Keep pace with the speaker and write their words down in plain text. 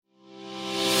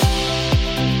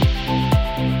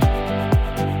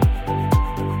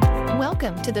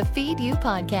to the Feed You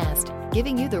podcast,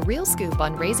 giving you the real scoop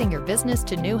on raising your business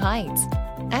to new heights.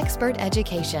 Expert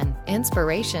education,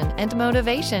 inspiration, and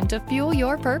motivation to fuel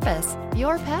your purpose,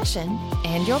 your passion,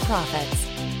 and your profits.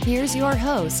 Here's your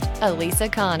host, Elisa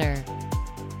Connor.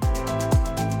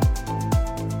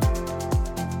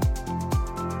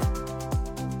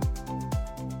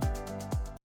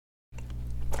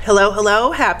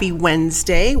 Hello. Happy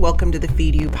Wednesday. Welcome to the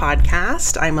Feed You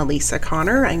podcast. I'm Elisa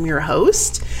Connor. I'm your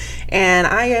host, and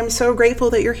I am so grateful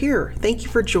that you're here. Thank you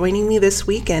for joining me this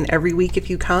week and every week if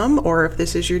you come, or if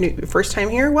this is your first time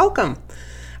here, welcome.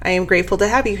 I am grateful to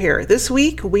have you here. This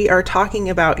week, we are talking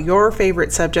about your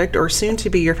favorite subject, or soon to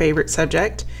be your favorite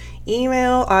subject,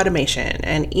 email automation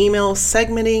and email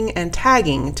segmenting and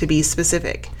tagging, to be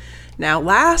specific. Now,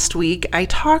 last week, I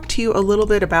talked to you a little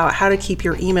bit about how to keep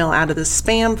your email out of the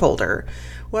spam folder.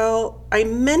 Well, I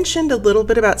mentioned a little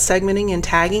bit about segmenting and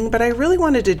tagging, but I really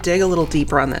wanted to dig a little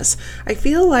deeper on this. I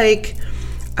feel like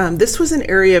this was an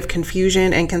area of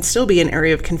confusion and can still be an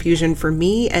area of confusion for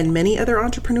me and many other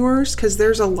entrepreneurs, because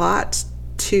there's a lot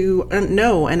to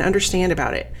know and understand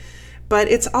about it. But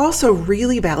it's also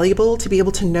really valuable to be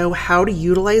able to know how to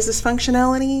utilize this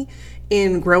functionality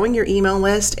in growing your email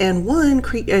list,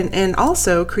 and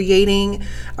also creating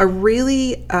a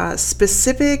really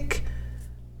specific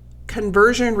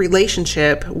conversion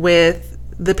relationship with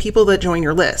the people that join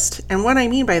your list. And what I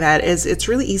mean by that is it's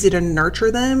really easy to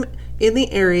nurture them in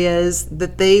the areas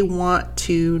that they want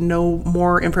to know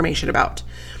more information about.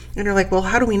 And you're like, well,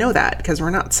 how do we know that? Because we're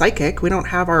not psychic. We don't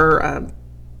have our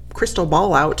crystal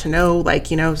ball out to know,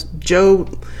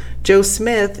 Joe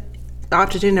Smith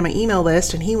opted into my email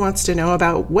list and he wants to know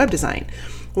about web design.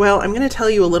 Well, I'm going to tell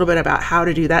you a little bit about how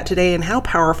to do that today and how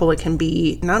powerful it can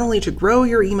be, not only to grow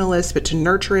your email list, but to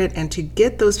nurture it and to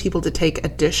get those people to take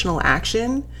additional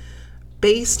action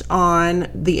based on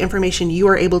the information you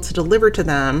are able to deliver to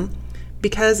them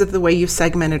because of the way you've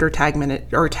segmented or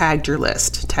tagged your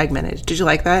list. Tagmented. Did you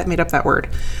like that? I made up that word.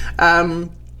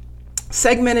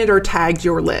 Segmented or tagged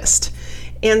your list.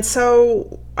 And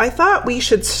so I thought we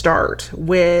should start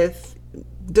with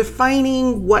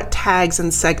defining what tags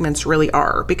and segments really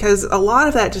are, because a lot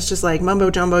of that is just like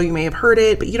mumbo jumbo. You may have heard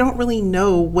it, but you don't really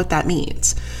know what that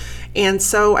means. And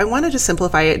so I wanted to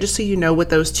simplify it just so you know what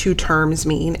those two terms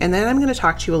mean. And then I'm going to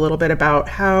talk to you a little bit about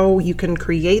how you can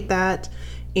create that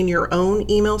in your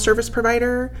own email service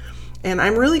provider. And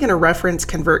I'm really going to reference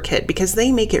ConvertKit because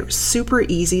they make it super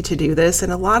easy to do this.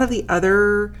 And a lot of the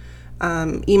other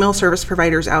email service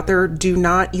providers out there do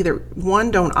not either, one,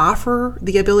 don't offer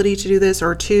the ability to do this,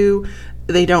 or two,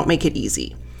 they don't make it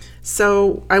easy.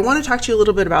 So I want to talk to you a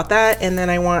little bit about that. And then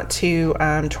I want to,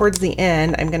 towards the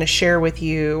end, I'm going to share with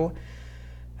you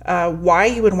why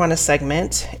you would want to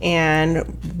segment and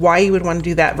why you would want to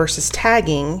do that versus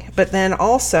tagging. But then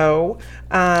also,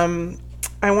 I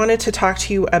wanted to talk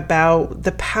to you about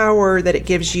the power that it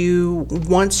gives you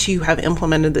once you have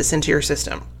implemented this into your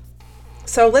system.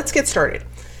 So let's get started.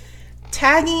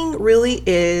 Tagging really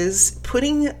is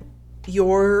putting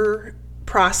your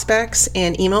prospects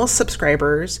and email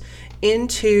subscribers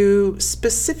into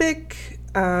specific,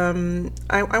 I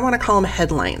want to call them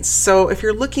headlines. So if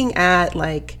you're looking at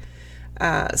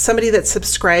somebody that's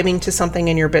subscribing to something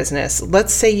in your business,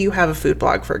 let's say you have a food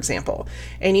blog, for example,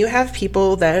 and you have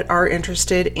people that are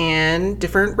interested in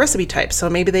different recipe types. So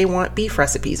maybe they want beef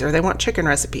recipes, or they want chicken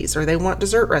recipes, or they want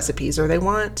dessert recipes, or they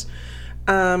want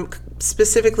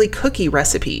specifically cookie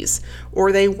recipes,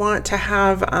 or they want to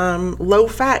have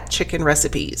low-fat chicken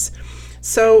recipes.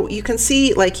 So you can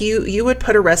see, you would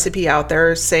put a recipe out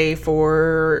there, say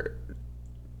for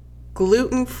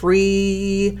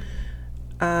gluten-free,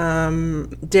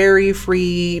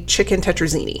 dairy-free chicken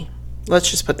tetrazzini. Let's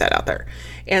just put that out there.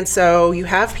 And so you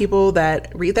have people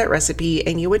that read that recipe,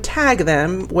 and you would tag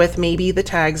them with maybe the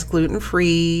tags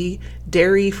gluten-free,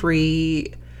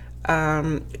 dairy-free,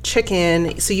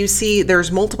 chicken. So you see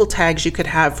there's multiple tags you could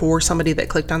have for somebody that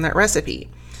clicked on that recipe.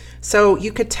 So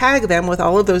you could tag them with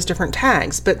all of those different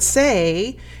tags. But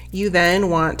say you then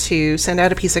want to send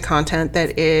out a piece of content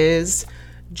that is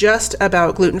just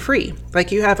about gluten-free.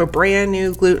 Like you have a brand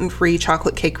new gluten-free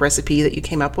chocolate cake recipe that you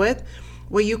came up with.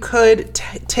 Well, you could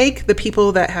take the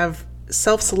people that have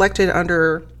self-selected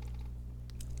under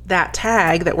that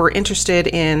tag that were interested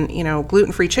in,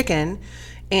 gluten-free chicken,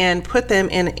 and put them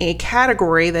in a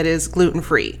category that is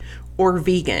gluten-free or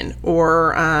vegan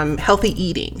or healthy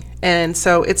eating. And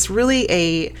so it's really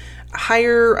a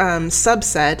higher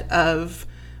subset of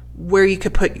where you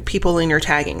could put people in your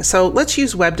tagging. So let's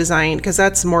use web design because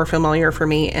that's more familiar for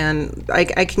me, and I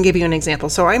can give you an example.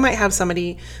 So I might have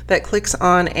somebody that clicks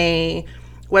on a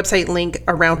website link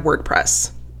around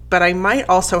WordPress. But I might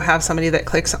also have somebody that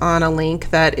clicks on a link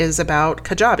that is about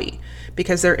Kajabi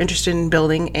because they're interested in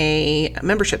building a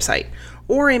membership site.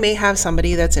 Or I may have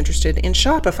somebody that's interested in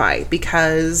Shopify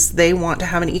because they want to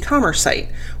have an e-commerce site.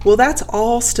 Well, that's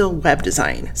all still web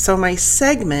design. So my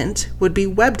segment would be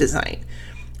web design,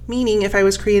 meaning if I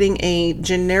was creating a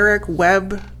generic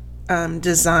web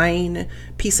design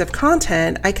piece of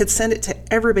content, I could send it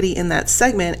to everybody in that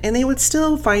segment and they would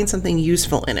still find something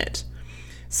useful in it.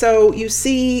 So you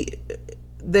see,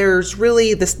 there's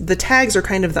really the tags are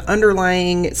kind of the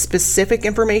underlying specific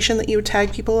information that you would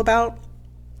tag people about.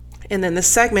 And then the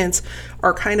segments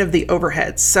are kind of the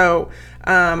overheads. So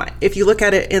if you look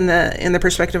at it in the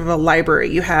perspective of a library,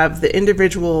 you have the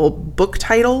individual book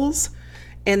titles,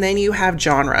 and then you have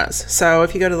genres. So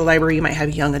if you go to the library, you might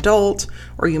have young adult,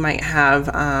 or you might have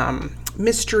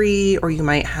mystery, or you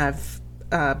might have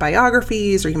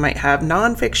biographies, or you might have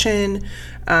nonfiction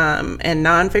and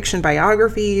nonfiction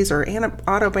biographies or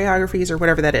autobiographies or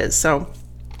whatever that is. So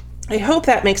I hope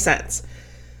that makes sense.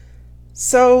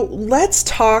 So let's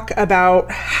talk about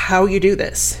how you do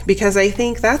this, because I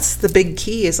think that's the big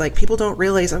key is like people don't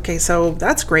realize, okay, so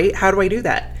that's great. How do I do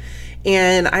that?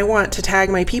 And I want to tag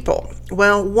my people.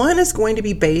 Well, one is going to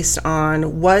be based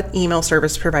on what email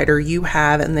service provider you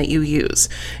have and that you use.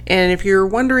 And if you're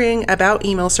wondering about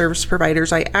email service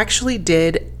providers, I actually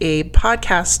did a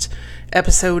podcast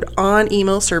episode on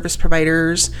email service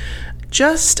providers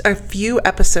just a few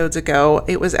episodes ago.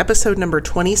 It was episode number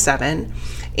 27,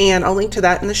 and I'll link to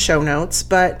that in the show notes.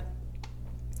 But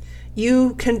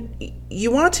you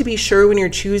want to be sure when you're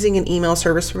choosing an email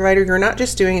service provider, you're not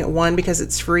just doing it, one, because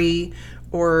it's free,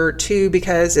 or two,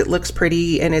 because it looks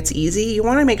pretty and it's easy. You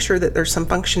want to make sure that there's some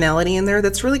functionality in there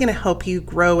that's really going to help you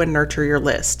grow and nurture your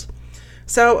list.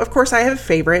 So, of course, I have a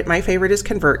favorite. My favorite is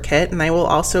ConvertKit, and I will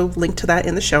also link to that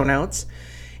in the show notes.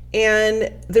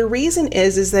 And the reason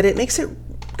is that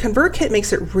ConvertKit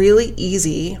makes it really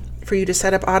easy for you to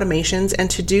set up automations and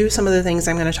to do some of the things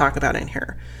I'm going to talk about in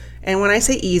here. And when I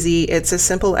say easy, it's as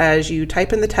simple as you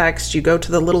type in the text, you go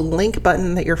to the little link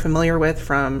button that you're familiar with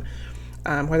from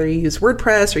whether you use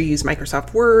WordPress or you use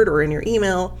Microsoft Word or in your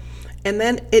email, and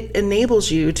then it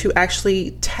enables you to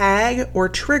actually tag or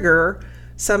trigger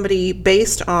somebody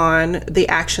based on the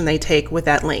action they take with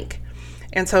that link.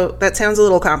 And so that sounds a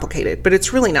little complicated, but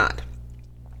it's really not.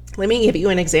 Let me give you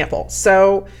an example.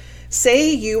 So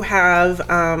say you have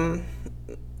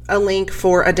a link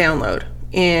for a download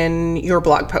in your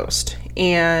blog post,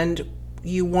 and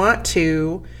you want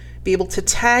to be able to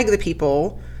tag the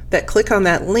people that click on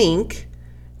that link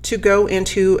to go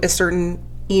into a certain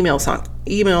email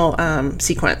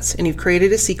sequence, and you've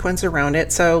created a sequence around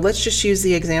it. So let's just use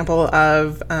the example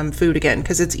of food again,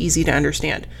 because it's easy to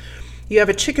understand. You have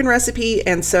a chicken recipe,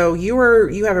 and so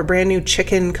you have a brand new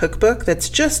chicken cookbook that's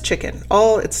just chicken.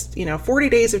 It's 40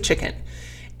 days of chicken.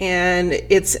 And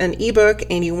it's an ebook,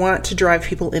 and you want to drive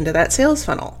people into that sales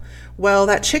funnel. Well,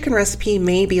 that chicken recipe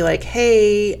may be like,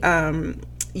 hey,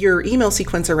 your email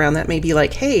sequence around that may be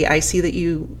like, hey, I see that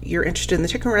you're interested in the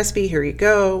chicken recipe. Here you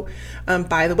go.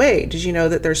 By the way, did you know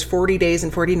that there's 40 days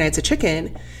and 40 nights of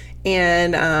chicken?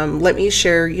 And let me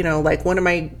share, like one of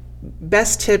my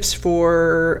best tips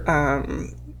for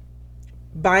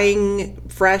buying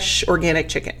fresh organic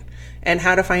chicken, and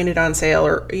how to find it on sale,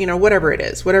 or whatever it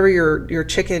is, whatever your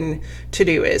chicken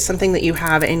to-do is, something that you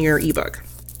have in your ebook.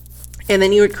 And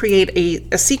then you would create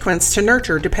a sequence to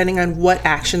nurture depending on what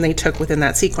action they took within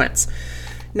that sequence.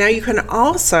 Now you can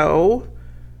also,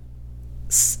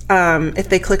 if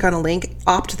they click on a link,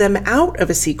 opt them out of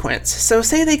a sequence. So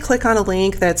say they click on a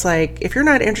link that's like, if you're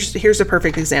not interested, here's a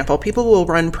perfect example. People will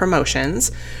run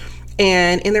promotions,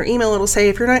 and in their email, it'll say,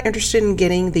 if you're not interested in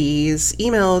getting these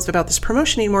emails about this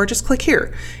promotion anymore, just click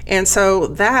here. And so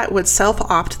that would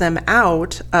self-opt them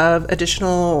out of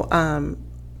additional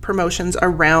promotions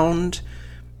around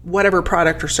whatever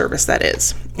product or service that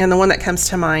is. And the one that comes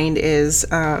to mind is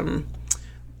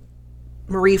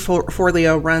Marie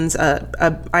Forleo runs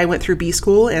I went through B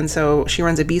School, and so she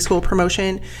runs a B School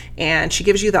promotion, and she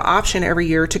gives you the option every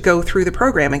year to go through the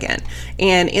program again.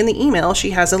 And in the email, she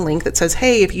has a link that says,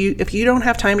 hey, if you don't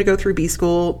have time to go through B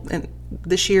School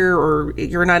this year, or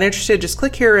you're not interested, just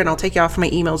click here and I'll take you off my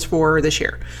emails for this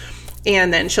year.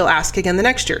 And then she'll ask again the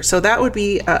next year. So that would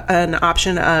be an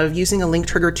option of using a link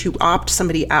trigger to opt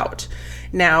somebody out.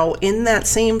 Now, in that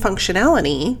same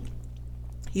functionality,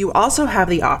 you also have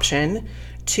the option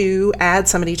to add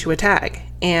somebody to a tag.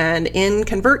 And in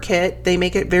ConvertKit, they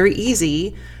make it very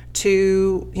easy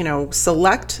to,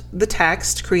 select the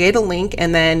text, create a link,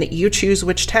 and then you choose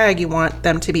which tag you want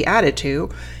them to be added to.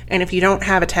 And if you don't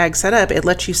have a tag set up, it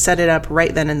lets you set it up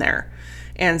right then and there.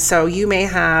 And so you may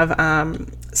have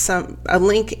a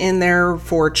link in there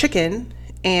for chicken,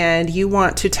 and you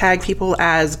want to tag people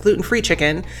as gluten-free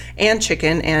chicken, and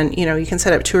you can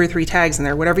set up 2 or 3 tags in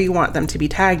there, whatever you want them to be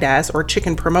tagged as, or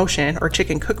chicken promotion or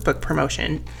chicken cookbook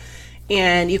promotion,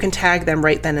 and you can tag them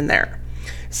right then and there.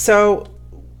 So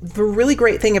the really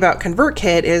great thing about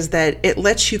ConvertKit is that it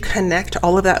lets you connect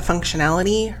all of that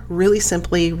functionality really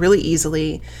simply, really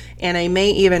easily, and I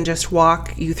may even just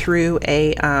walk you through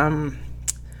a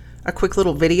quick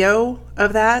little video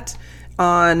of that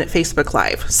on Facebook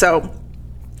Live. So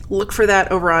look for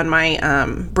that over on my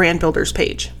Brand Builders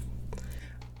page.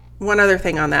 One other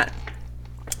thing on that.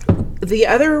 The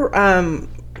other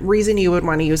reason you would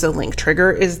want to use a link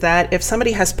trigger is that if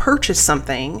somebody has purchased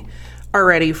something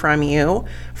already from you,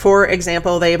 for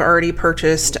example, they've already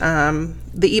purchased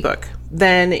the ebook,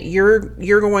 then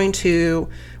you're going to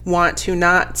want to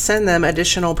not send them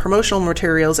additional promotional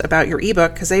materials about your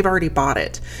ebook because they've already bought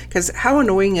it. Because how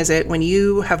annoying is it when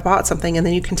you have bought something and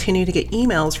then you continue to get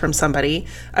emails from somebody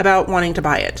about wanting to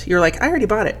buy it? You're like, I already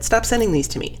bought it. Stop sending these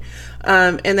to me.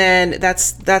 And then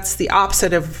that's the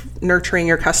opposite of nurturing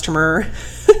your customer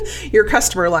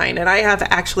line. And I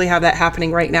actually have that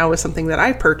happening right now with something that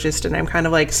I've purchased, and I'm kind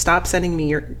of like, stop sending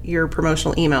me your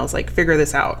promotional emails, like figure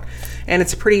this out. And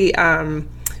it's a pretty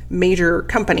major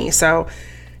company. So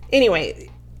anyway,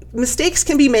 mistakes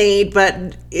can be made,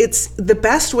 but it's the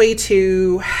best way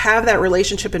to have that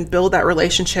relationship and build that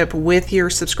relationship with your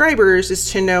subscribers is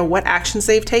to know what actions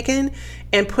they've taken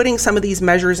and putting some of these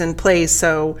measures in place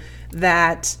so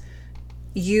that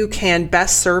you can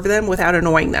best serve them without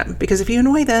annoying them. Because if you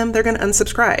annoy them, they're going to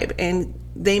unsubscribe and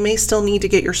they may still need to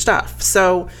get your stuff.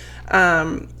 So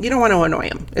you don't want to annoy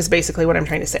them is basically what I'm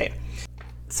trying to say.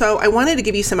 So I wanted to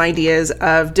give you some ideas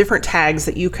of different tags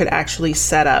that you could actually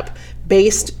set up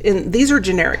these are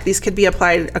generic. These could be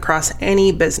applied across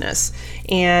any business,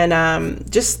 and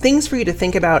just things for you to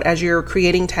think about as you're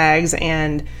creating tags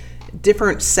and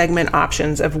different segment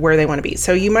options of where they want to be.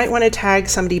 So you might want to tag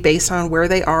somebody based on where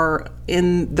they are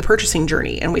in the purchasing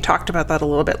journey. And we talked about that a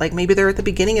little bit, like maybe they're at the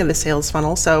beginning of the sales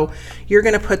funnel. So you're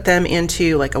going to put them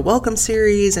into like a welcome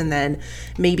series and then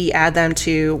maybe add them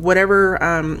to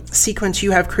whatever sequence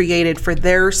you have created for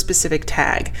their specific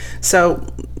tag. So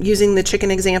using the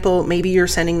chicken example, maybe you're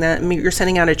sending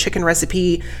out a chicken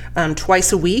recipe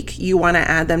twice a week. You want to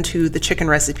add them to the chicken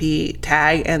recipe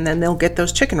tag, and then they'll get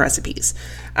those chicken recipes.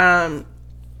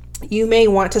 You may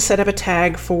want to set up a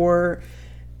tag for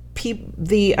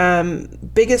the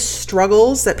biggest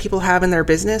struggles that people have in their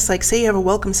business. Like say you have a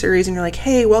welcome series and you're like,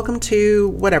 hey, welcome to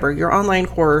whatever, your online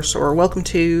course, or welcome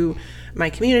to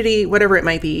my community, whatever it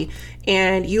might be.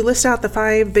 And you list out the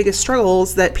 5 biggest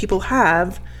struggles that people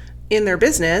have in their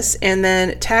business and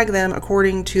then tag them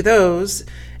according to those.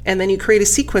 And then you create a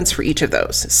sequence for each of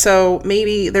those. So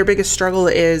maybe their biggest struggle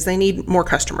is they need more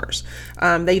customers.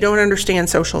 They don't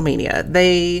understand social media.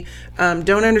 They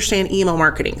don't understand email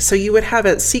marketing. So you would have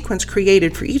a sequence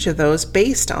created for each of those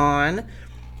based on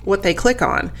what they click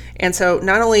on. And so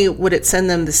not only would it send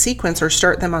them the sequence or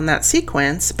start them on that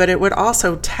sequence, but it would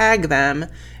also tag them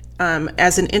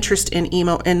as an interest in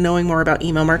email and knowing more about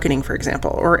email marketing, for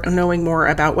example, or knowing more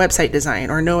about website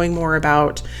design, or knowing more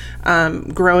about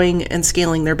growing and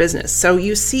scaling their business. So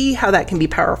you see how that can be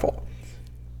powerful.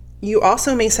 You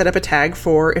also may set up a tag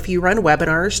for if you run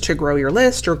webinars to grow your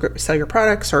list or sell your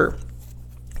products or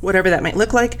whatever that might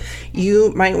look like.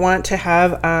 You might want to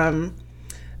have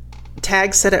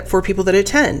tags set up for people that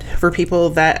attend, for people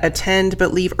that attend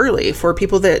but leave early, for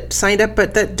people that signed up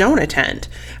but that don't attend.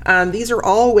 These are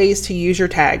all ways to use your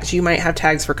tags. You might have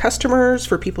tags for customers,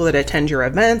 for people that attend your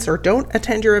events or don't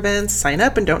attend your events, sign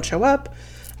up and don't show up.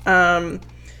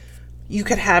 You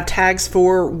could have tags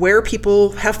for where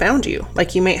people have found you.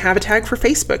 Like you might have a tag for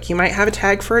Facebook. You might have a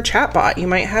tag for a chatbot. You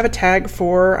might have a tag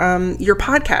for your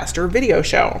podcast or video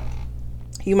show.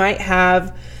 You might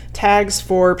have tags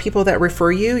for people that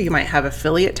refer you. You might have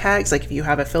affiliate tags, like if you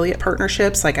have affiliate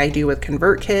partnerships like I do with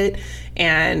ConvertKit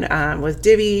and with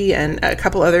Divi and a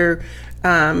couple other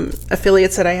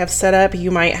affiliates that I have set up.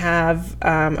 You might have,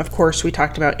 of course, we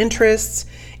talked about interests.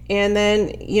 And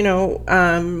then,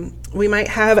 we might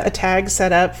have a tag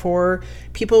set up for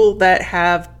people that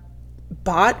have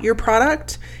bought your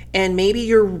product and maybe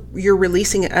you're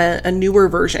releasing a newer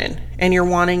version and you're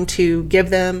wanting to give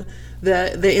them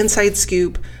the inside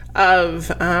scoop of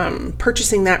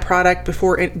purchasing that product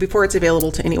before it's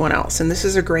available to anyone else. And this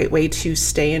is a great way to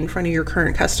stay in front of your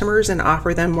current customers and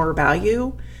offer them more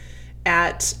value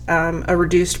at a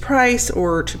reduced price,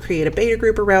 or to create a beta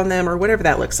group around them, or whatever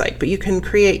that looks like. But you can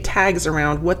create tags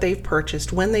around what they've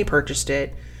purchased, when they purchased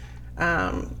it,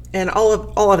 and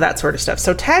all of that sort of stuff.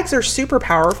 So tags are super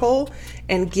powerful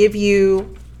and give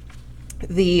you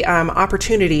the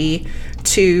opportunity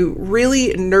to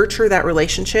really nurture that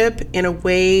relationship in a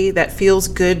way that feels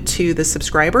good to the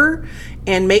subscriber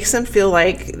and makes them feel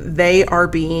like they are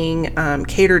being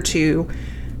catered to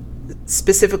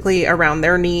specifically around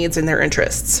their needs and their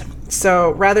interests.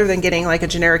 So rather than getting like a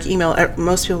generic email,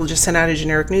 most people just send out a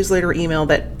generic newsletter email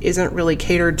that isn't really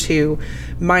catered to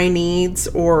my needs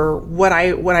or what I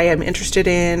am interested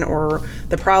in or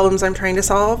the problems I'm trying to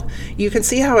solve. You can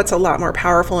see how it's a lot more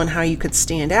powerful and how you could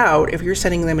stand out if you're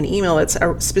sending them an email that's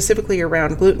specifically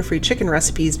around gluten-free chicken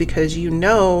recipes, because you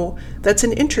know that's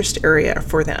an interest area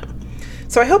for them.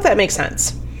 So I hope that makes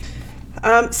sense.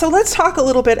 So let's talk a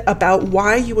little bit about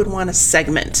why you would want to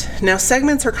segment. Now,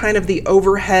 segments are kind of the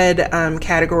overhead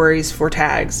categories for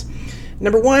tags.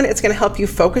 Number one, it's going to help you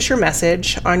focus your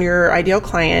message on your ideal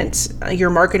client, your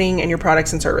marketing, and your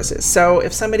products and services. So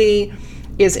if somebody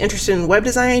is interested in web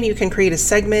design, you can create a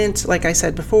segment, like I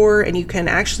said before, and you can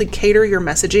actually cater your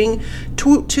messaging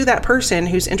to that person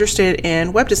who's interested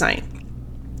in web design.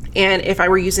 And if I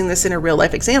were using this in a real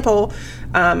life example,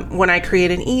 when I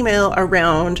create an email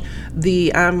around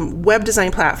the web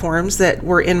design platforms that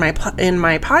were in my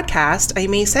podcast, I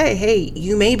may say, hey,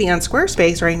 you may be on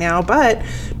Squarespace right now, but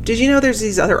did you know there's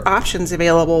these other options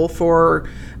available for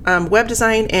web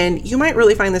design? And you might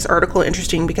really find this article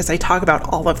interesting because I talk about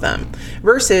all of them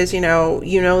versus, you know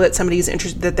that somebody's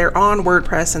interested, that they're on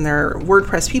WordPress and they're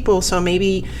WordPress people. So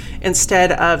maybe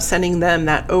instead of sending them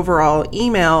that overall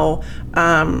email,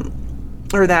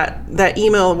 or that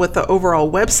email with the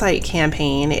overall website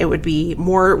campaign, it would be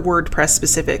more WordPress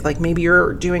specific. Like maybe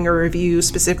you're doing a review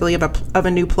specifically of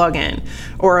a new plugin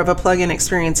or of a plugin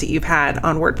experience that you've had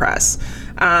on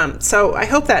WordPress. So I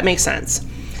hope that makes sense.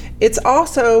 It's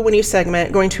also, when you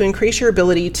segment, going to increase your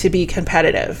ability to be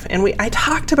competitive. And I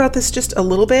talked about this just a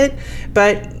little bit,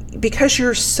 but because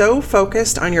you're so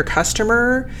focused on your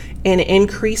customer and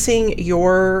increasing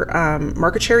your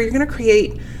market share, you're going to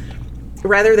create,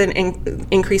 rather than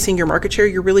increasing your market share,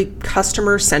 you're really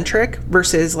customer centric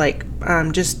versus like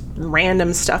just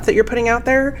random stuff that you're putting out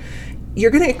there.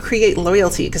 You're going to create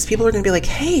loyalty because people are going to be like,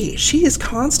 hey, she is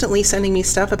constantly sending me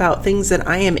stuff about things that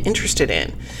I am interested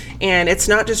in. And it's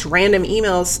not just random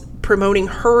emails promoting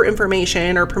her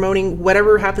information or promoting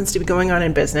whatever happens to be going on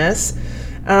in business.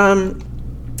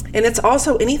 And it's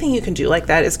also anything you can do like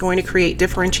that is going to create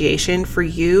differentiation for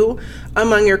you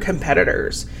among your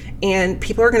competitors. And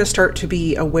people are going to start to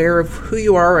be aware of who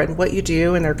you are and what you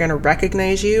do, and they're going to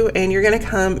recognize you, and you're going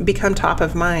to become top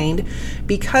of mind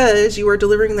because you are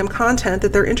delivering them content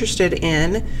that they're interested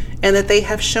in and that they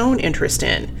have shown interest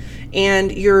in.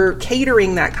 And you're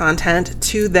catering that content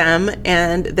to them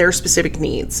and their specific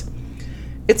needs.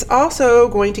 It's also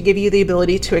going to give you the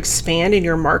ability to expand in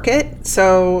your market.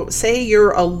 So say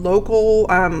you're a local,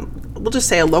 we'll just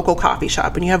say a local coffee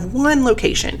shop, and you have one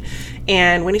location.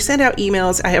 And when you send out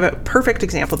emails, I have a perfect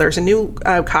example. There's a new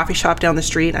coffee shop down the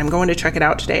street. I'm going to check it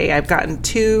out today. I've gotten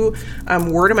 2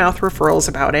 word of mouth referrals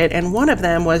about it. And one of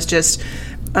them was just,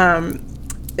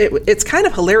 it's kind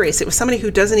of hilarious. It was somebody who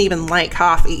doesn't even like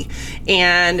coffee.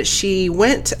 And she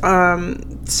went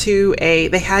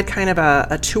they had kind of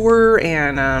a tour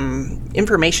and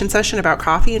information session about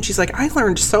coffee. And she's like, I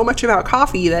learned so much about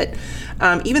coffee that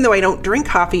even though I don't drink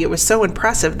coffee, it was so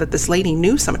impressive that this lady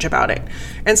knew so much about it.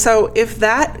 And so if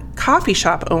that coffee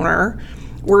shop owner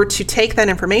were to take that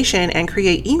information and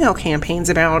create email campaigns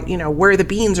about, where the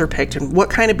beans are picked and what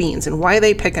kind of beans and why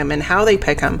they pick them and how they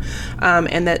pick them,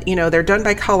 and that, they're done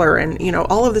by color and,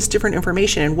 all of this different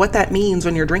information and what that means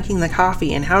when you're drinking the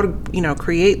coffee and how to,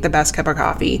 create the best cup of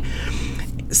coffee.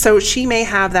 So she may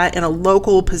have that in a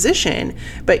local position,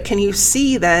 but can you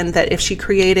see then that if she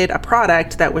created a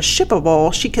product that was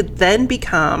shippable, she could then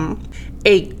become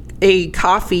a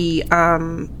coffee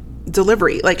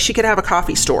delivery, like she could have a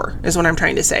coffee store is what I'm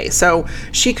trying to say. So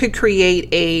she could create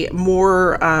a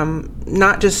more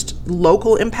not just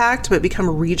local impact, but become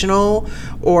regional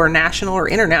or national or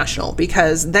international,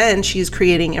 because then she's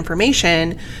creating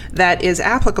information that is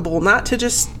applicable not to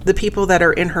just the people that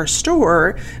are in her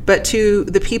store, but to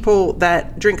the people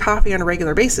that drink coffee on a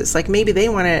regular basis. Like maybe they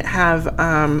want to have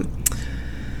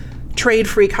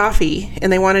trade-free coffee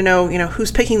and they want to know,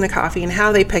 who's picking the coffee and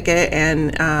how they pick it,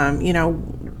 and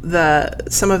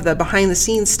some of the behind the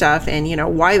scenes stuff,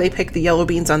 and why they pick the yellow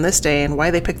beans on this day and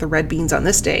why they pick the red beans on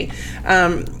this day.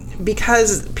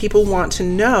 because people want to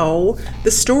know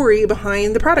the story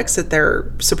behind the products that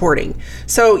they're supporting.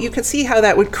 So you can see how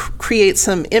that would create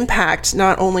some impact,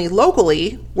 not only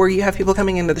locally, where you have people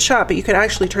coming into the shop, but you could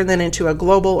actually turn that into a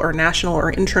global or national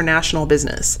or international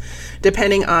business,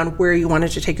 depending on where you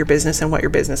wanted to take your business and what your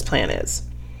business plan is.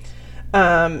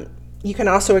 You can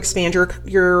also expand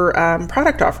your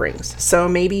product offerings. So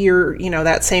maybe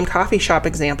that same coffee shop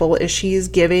example is she's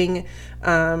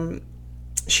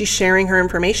sharing her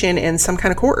information in some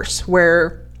kind of course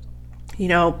where,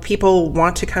 people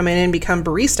want to come in and become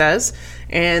baristas,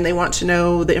 and they want to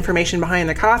know the information behind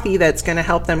the coffee that's going to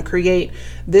help them create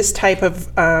this type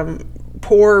of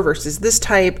pour versus this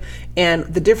type, and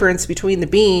the difference between the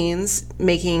beans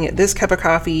making this cup of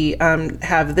coffee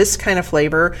have this kind of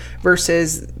flavor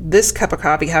versus this cup of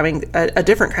coffee having a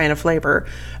different kind of flavor.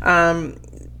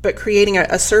 But creating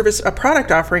a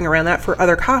product offering around that for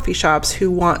other coffee shops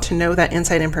who want to know that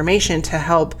inside information to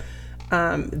help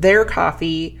their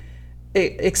coffee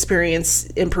experience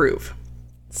improve.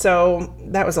 So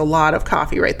that was a lot of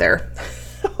coffee right there.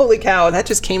 Holy cow, that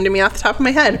just came to me off the top of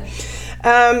my head.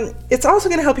 It's also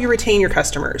going to help you retain your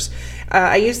customers.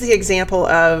 I use the example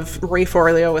of Marie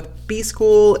Forleo with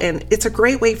B-School, and it's a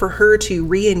great way for her to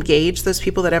re-engage those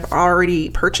people that have already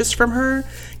purchased from her.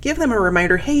 Give them a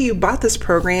reminder, hey, you bought this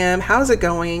program, how's it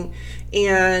going?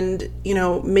 And,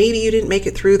 maybe you didn't make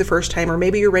it through the first time, or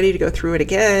maybe you're ready to go through it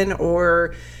again,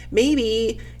 or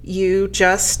maybe you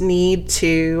just need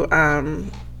to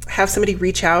have somebody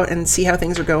reach out and see how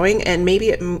things are going, and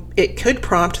maybe it could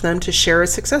prompt them to share a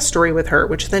success story with her,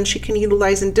 which then she can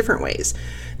utilize in different ways.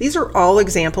 These are all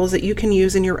examples that you can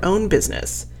use in your own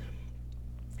business.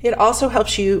 It also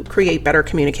helps you create better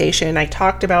communication. I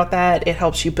talked about that. It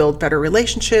helps you build better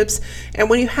relationships. And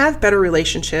when you have better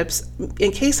relationships,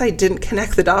 in case I didn't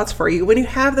connect the dots for you, when you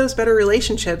have those better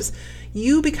relationships,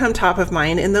 you become top of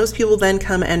mind, and those people then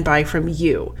come and buy from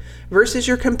you versus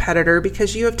your competitor,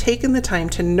 because you have taken the time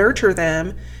to nurture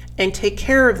them and take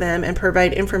care of them and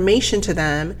provide information to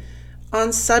them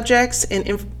on subjects and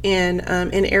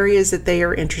in areas that they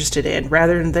are interested in,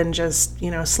 rather than just,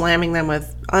 slamming them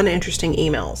with uninteresting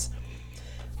emails.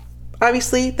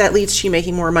 Obviously, that leads to you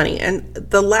making more money. And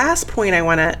the last point I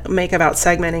want to make about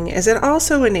segmenting is it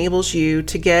also enables you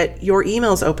to get your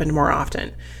emails opened more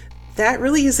often. That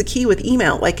really is the key with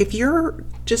email. Like if you're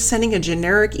just sending a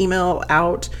generic email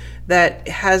out that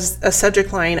has a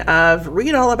subject line of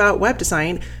read all about web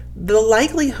design, the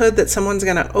likelihood that someone's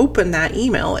going to open that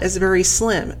email is very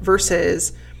slim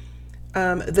versus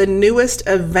the newest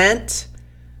event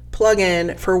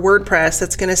plugin for WordPress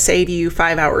that's going to save you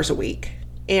 5 hours a week.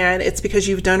 And it's because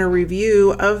you've done a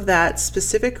review of that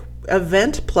specific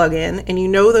event plugin and you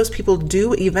know those people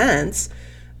do events.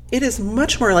 It is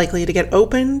much more likely to get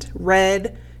opened,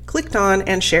 read, clicked on,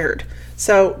 and shared.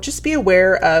 So just be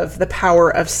aware of the power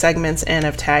of segments and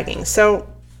of tagging. So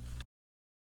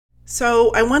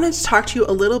I wanted to talk to you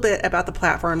a little bit about the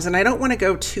platforms, and I don't want to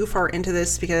go too far into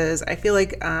this because I feel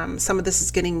like some of this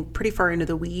is getting pretty far into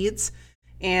the weeds,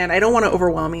 and I don't want to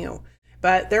overwhelm you.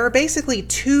 But there are basically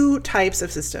two types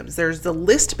of systems. There's the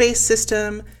list-based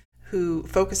system, who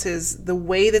focuses the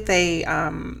way that they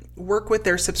work with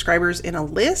their subscribers in a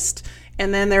list.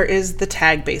 And then there is the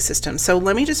tag-based system. So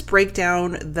let me just break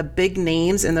down the big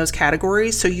names in those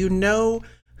categories so you know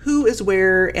who is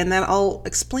where, and then I'll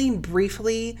explain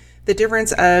briefly the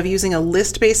difference of using a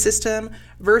list-based system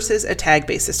versus a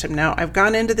tag-based system. Now, I've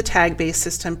gone into the tag-based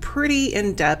system pretty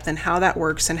in depth and how that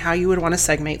works and how you would want to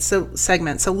segment.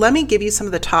 So let me give you some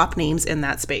of the top names in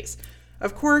that space.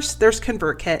 Of course, there's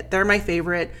ConvertKit. They're my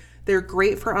favorite. They're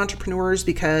great for entrepreneurs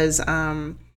because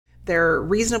they're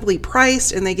reasonably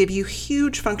priced and they give you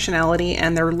huge functionality,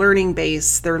 and their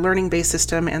learning-based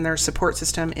system and their support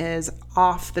system is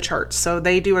off the charts. So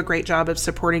they do a great job of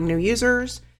supporting new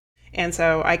users. And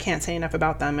so I can't say enough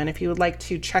about them. And if you would like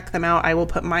to check them out, I will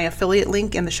put my affiliate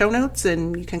link in the show notes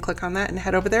and you can click on that and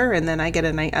head over there. And then I get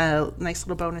a nice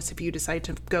little bonus if you decide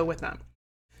to go with them.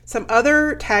 Some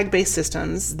other tag-based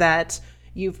systems that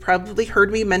you've probably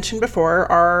heard me mention before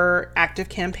are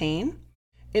ActiveCampaign,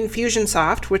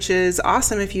 Infusionsoft, which is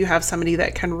awesome if you have somebody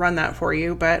that can run that for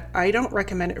you, but I don't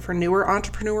recommend it for newer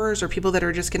entrepreneurs or people that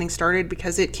are just getting started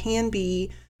because it can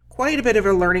be quite a bit of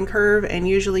a learning curve, and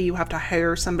usually you have to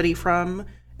hire somebody from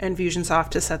Infusionsoft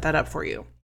to set that up for you.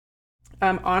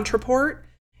 Ontraport,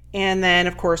 and then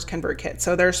of course ConvertKit.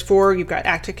 So there's four. You've got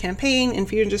ActiveCampaign,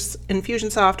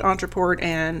 Infusionsoft, Ontraport,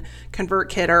 and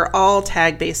ConvertKit are all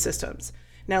tag-based systems.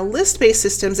 Now, list-based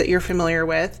systems that you're familiar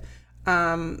with,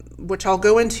 which I'll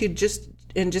go into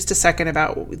in just a second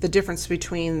about the difference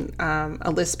between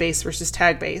a list-based versus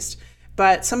tag-based.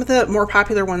 But some of the more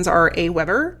popular ones are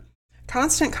Aweber,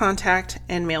 Constant Contact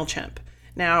and MailChimp.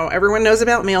 Now, everyone knows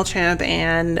about MailChimp,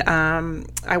 and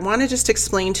I want to just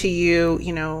explain to you,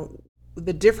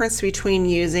 the difference between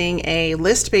using a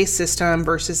list-based system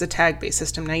versus a tag-based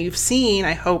system. Now, you've seen,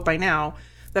 I hope by now,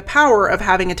 the power of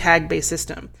having a tag-based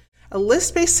system. A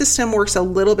list-based system works a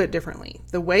little bit differently.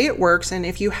 The way it works, and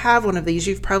if you have one of these,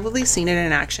 you've probably seen it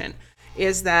in action,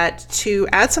 is that to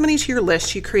add somebody to your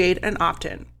list, you create an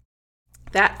opt-in.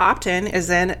 That opt-in is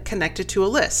then connected to a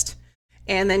list.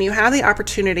 And then you have the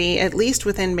opportunity, at least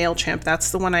within MailChimp,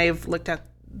 that's the one I've looked at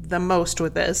the most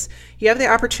with this, you have the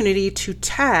opportunity to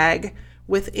tag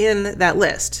within that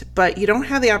list, but you don't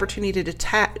have the opportunity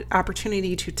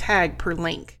to tag per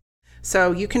link.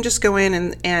 So you can just go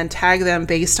in and tag them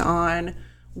based on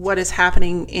what is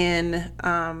happening in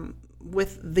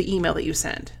with the email that you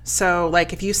send. So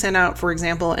like if you send out, for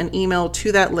example, an email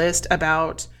to that list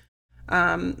about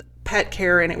pet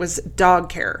care and it was dog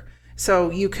care.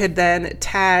 So you could then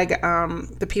tag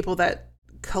the people that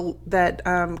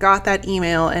got that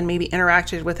email and maybe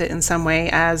interacted with it in some way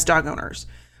as dog owners.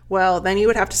 Well, then you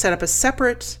would have to set up a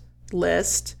separate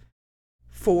list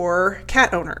for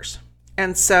cat owners.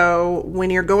 And so when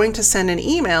you're going to send an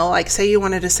email, like say you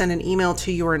wanted to send an email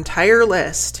to your entire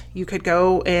list, you could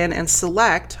go in and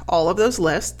select all of those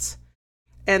lists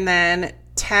and then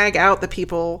tag out the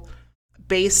people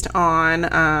based on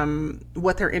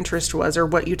what their interest was or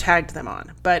what you tagged them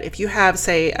on. But if you have,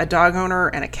 say, a dog owner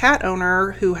and a cat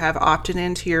owner who have opted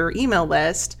into your email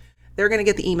list, they're going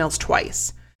to get the emails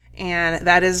twice. And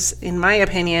that is, in my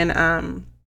opinion,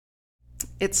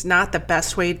 it's not the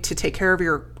best way to take care of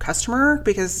your customer,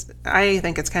 because I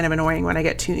think it's kind of annoying when I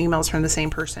get 2 emails from the same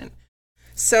person.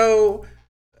 So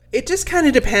it just kind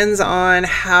of depends on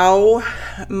how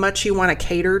much you want to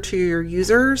cater to your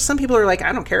users. Some people are like,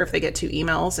 I don't care if they get 2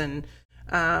 emails and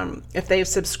if they've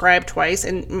subscribed twice,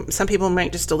 and some people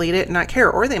might just delete it and not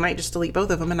care, or they might just delete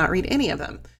both of them and not read any of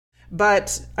them.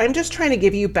 But I'm just trying to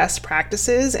give you best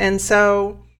practices. And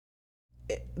so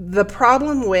the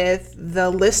problem with the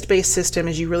list-based system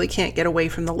is you really can't get away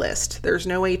from the list. There's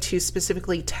no way to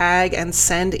specifically tag and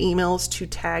send emails to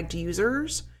tagged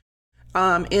users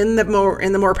in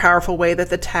the more powerful way that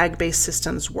the tag-based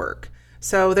systems work.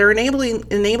 So they're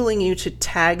enabling you to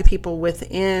tag people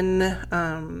within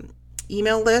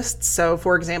email lists. So,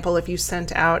 for example, if you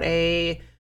sent out an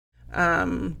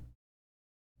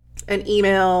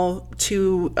email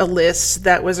to a list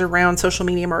that was around social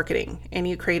media marketing, and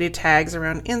you created tags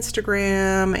around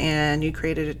Instagram, and you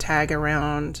created a tag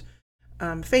around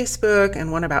Facebook,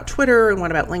 and one about Twitter, and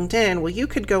one about LinkedIn, well, you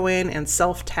could go in and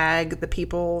self-tag the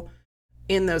people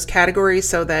in those categories,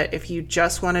 so that if you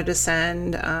just wanted to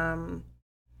send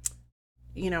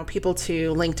people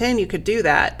to LinkedIn, you could do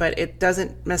that, but it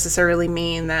doesn't necessarily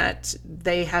mean that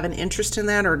they have an interest in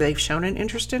that or they've shown an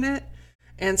interest in it.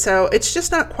 And so it's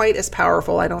just not quite as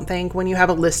powerful, I don't think, when you have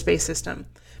a list-based system.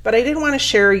 But I did want to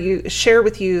share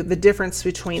with you the difference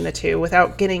between the two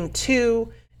without getting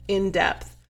too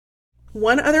in-depth.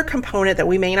 One other component that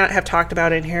we may not have talked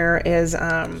about in here is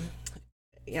I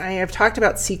have talked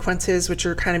about sequences, which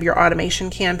are kind of your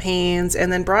automation campaigns,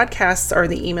 and then broadcasts are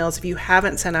the emails. If you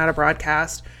haven't sent out a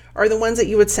broadcast, are the ones that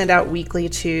you would send out weekly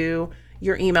to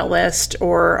your email list,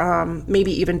 or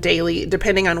maybe even daily,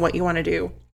 depending on what you want to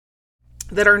do,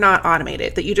 that are not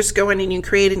automated, that you just go in and you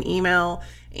create an email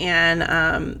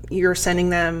and you're sending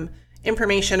them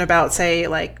information about, say,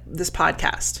 like this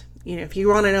podcast. If you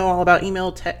want to know all about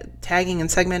email tagging and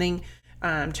segmenting,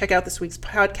 check out this week's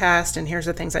podcast, and here's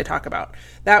the things I talk about.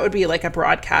 That would be like a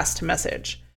broadcast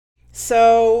message.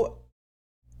 So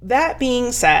that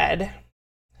being said,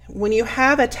 when you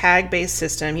have a tag-based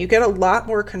system, you get a lot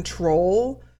more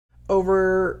control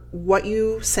over what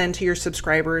you send to your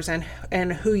subscribers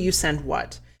and who you send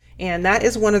what. And that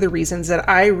is one of the reasons that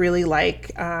I really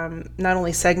like not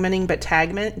only segmenting, but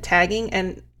tagging.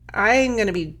 And I'm going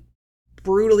to be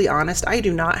brutally honest, I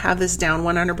do not have this down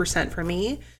 100% for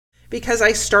me, because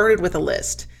I started with a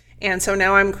list. And so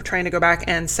now I'm trying to go back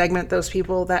and segment those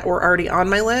people that were already on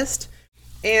my list.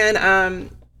 And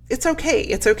it's okay.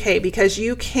 It's okay, because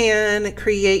you can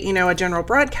create, a general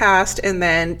broadcast and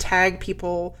then tag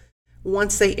people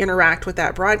once they interact with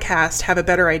that broadcast, have a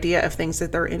better idea of things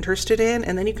that they're interested in.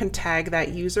 And then you can tag that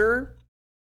user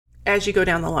as you go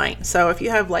down the line. So if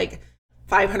you have like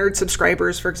 500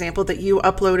 subscribers, for example, that you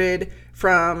uploaded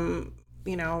from,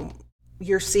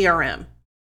 your CRM,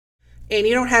 and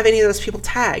you don't have any of those people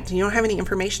tagged, and you don't have any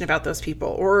information about those people,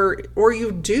 or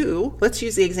you do, let's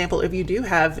use the example, if you do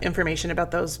have information about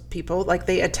those people, like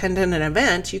they attended an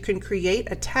event, you can create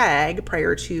a tag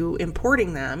prior to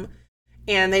importing them,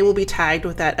 and they will be tagged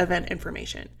with that event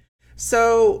information.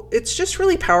 So it's just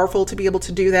really powerful to be able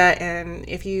to do that. And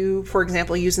if you, for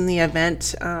example, using the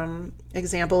event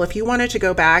example, if you wanted to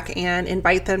go back and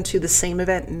invite them to the same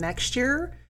event next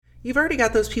year, you've already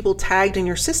got those people tagged in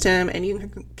your system, and you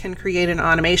can create an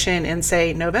automation and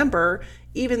say November,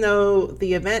 even though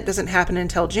the event doesn't happen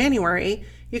until January,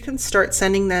 you can start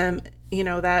sending them,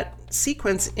 that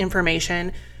sequence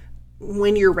information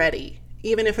when you're ready,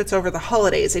 even if it's over the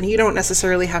holidays. And you don't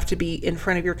necessarily have to be in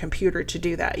front of your computer to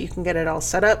do that. You can get it all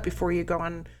set up before you go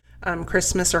on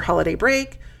Christmas or holiday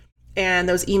break, and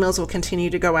those emails will continue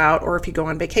to go out. Or if you go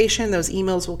on vacation, those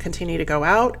emails will continue to go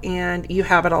out, and you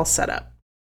have it all set up.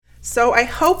 So I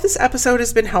hope this episode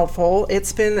has been helpful.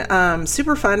 It's been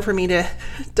super fun for me to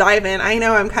dive in. I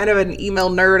know I'm kind of an email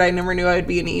nerd. I never knew I would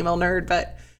be an email nerd,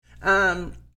 but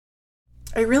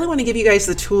I really want to give you guys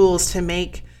the tools to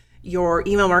make your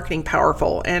email marketing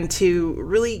powerful and to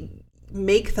really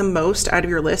make the most out of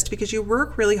your list, because you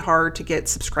work really hard to get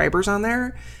subscribers on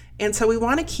there. And so we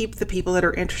want to keep the people that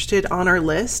are interested on our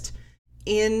list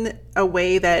in a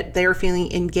way that they're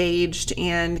feeling engaged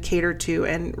and catered to,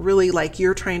 and really like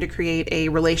you're trying to create a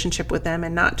relationship with them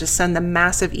and not just send them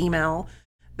massive email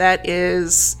that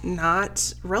is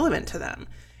not relevant to them.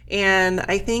 And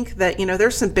I think that,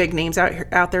 there's some big names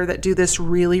out there that do this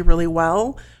really, really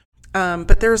well.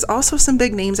 But there's also some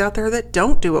big names out there that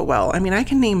don't do it well. I mean, I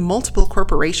can name multiple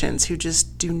corporations who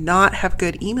just do not have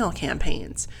good email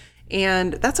campaigns.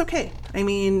 And that's okay. I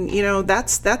mean,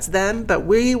 that's them, but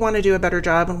we want to do a better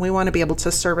job, and we want to be able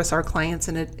to service our clients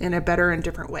in a better and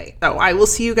different way. So I will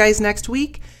see you guys next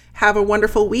week. Have a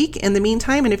wonderful week in the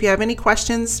meantime. And if you have any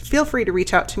questions, feel free to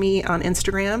reach out to me on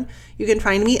Instagram. You can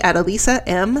find me at Elisa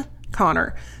M.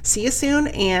 Connor. See you soon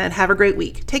and have a great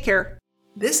week. Take care.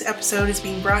 This episode is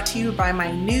being brought to you by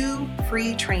my new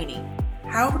free training,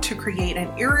 How to Create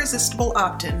an Irresistible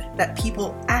Opt-in That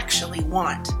People Actually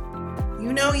Want.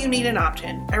 You know you need an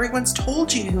opt-in. Everyone's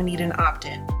told you you need an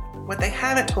opt-in. What they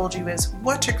haven't told you is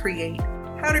what to create,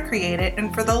 how to create it,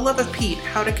 and for the love of Pete,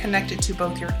 how to connect it to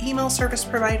both your email service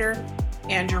provider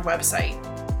and your website.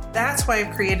 That's why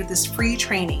I've created this free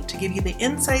training, to give you the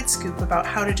inside scoop about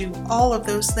how to do all of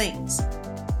those things.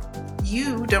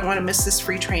 You don't want to miss this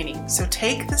free training, so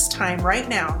take this time right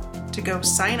now to go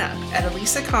sign up at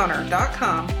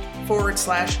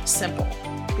elisaconnor.com/simple,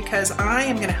 because I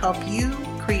am going to help you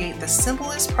create the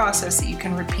simplest process that you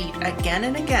can repeat again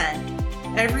and again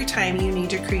every time you need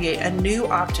to create a new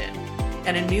opt-in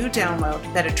and a new download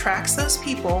that attracts those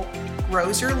people,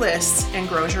 grows your lists, and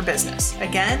grows your business.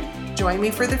 Again, join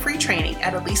me for the free training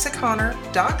at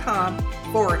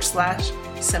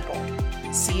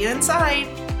elisaconnor.com/simple. See you inside.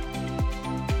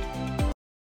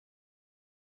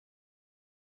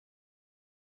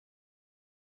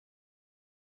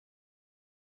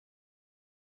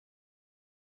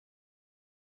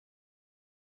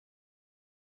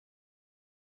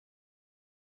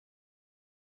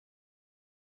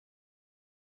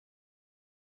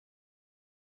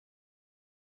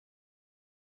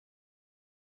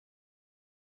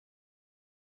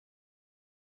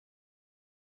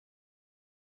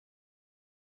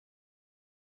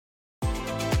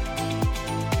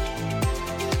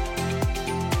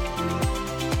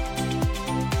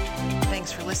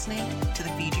 Listening to the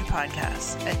Feed You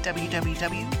Podcast at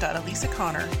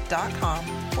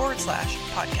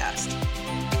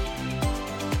www.elisaconnor.com/podcast.